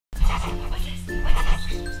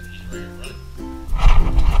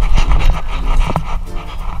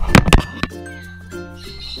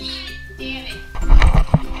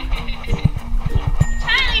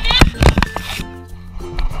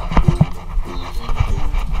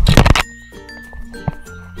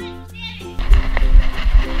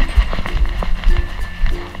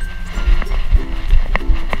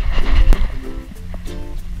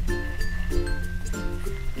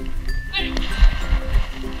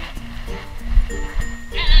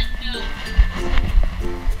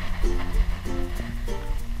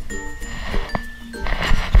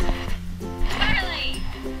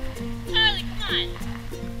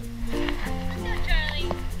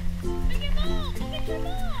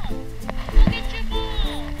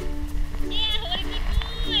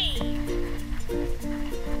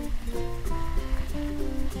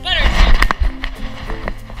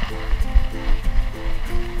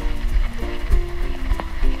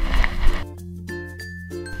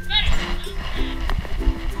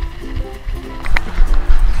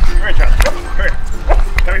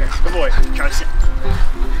Good boy. Charlie, sit.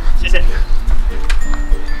 Sit.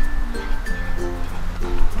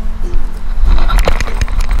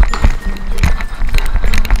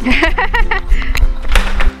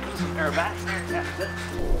 Her back. Yeah, good.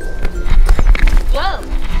 Whoa.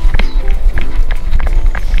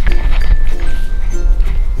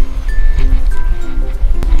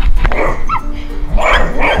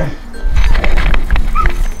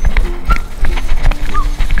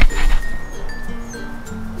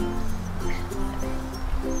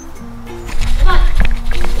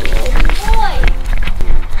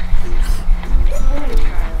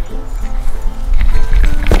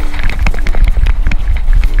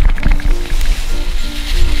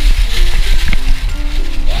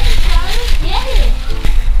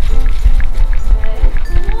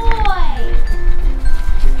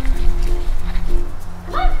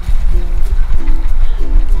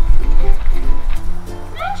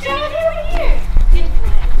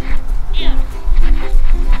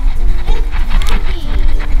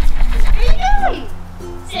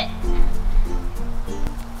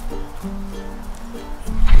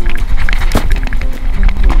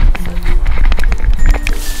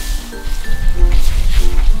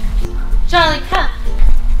 Charlie, come.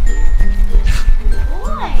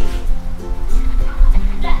 Boy.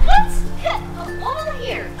 Let's cut all over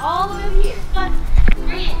here. All the way over here. Come on.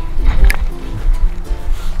 Bring it.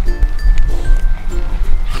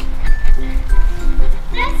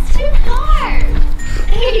 That's too far.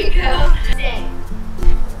 There you go. Stay.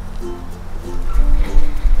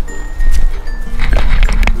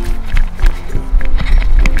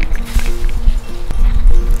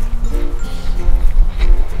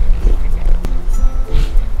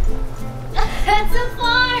 That's so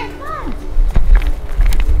far! Come on!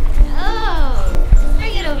 Oh!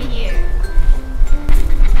 Bring it over here.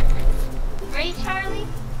 Ready, Charlie?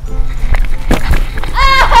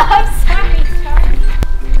 Oh! I'm sorry, Charlie.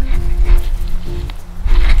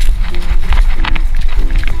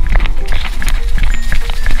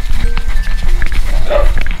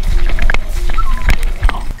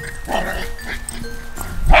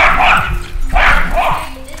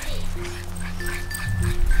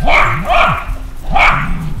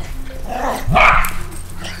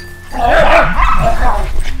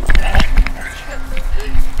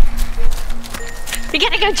 We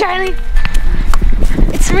gotta go, Charlie.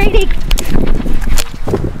 It's raining.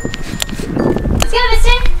 Let's go,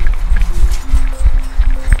 mister.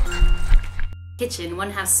 Kitchen,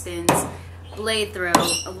 1/2 spoons, blade throw,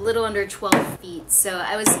 a little under 12 feet. So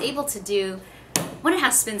I was able to do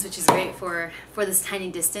 1/2 spoons, which is great for this tiny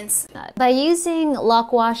distance. By using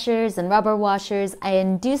lock washers and rubber washers, I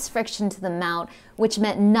induced friction to the mount, which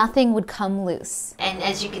meant nothing would come loose. And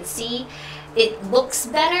as you can see, it looks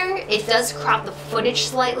better. It does crop the footage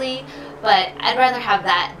slightly, but I'd rather have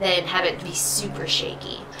that than have it be super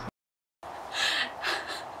shaky.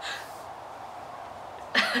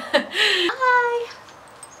 Hi.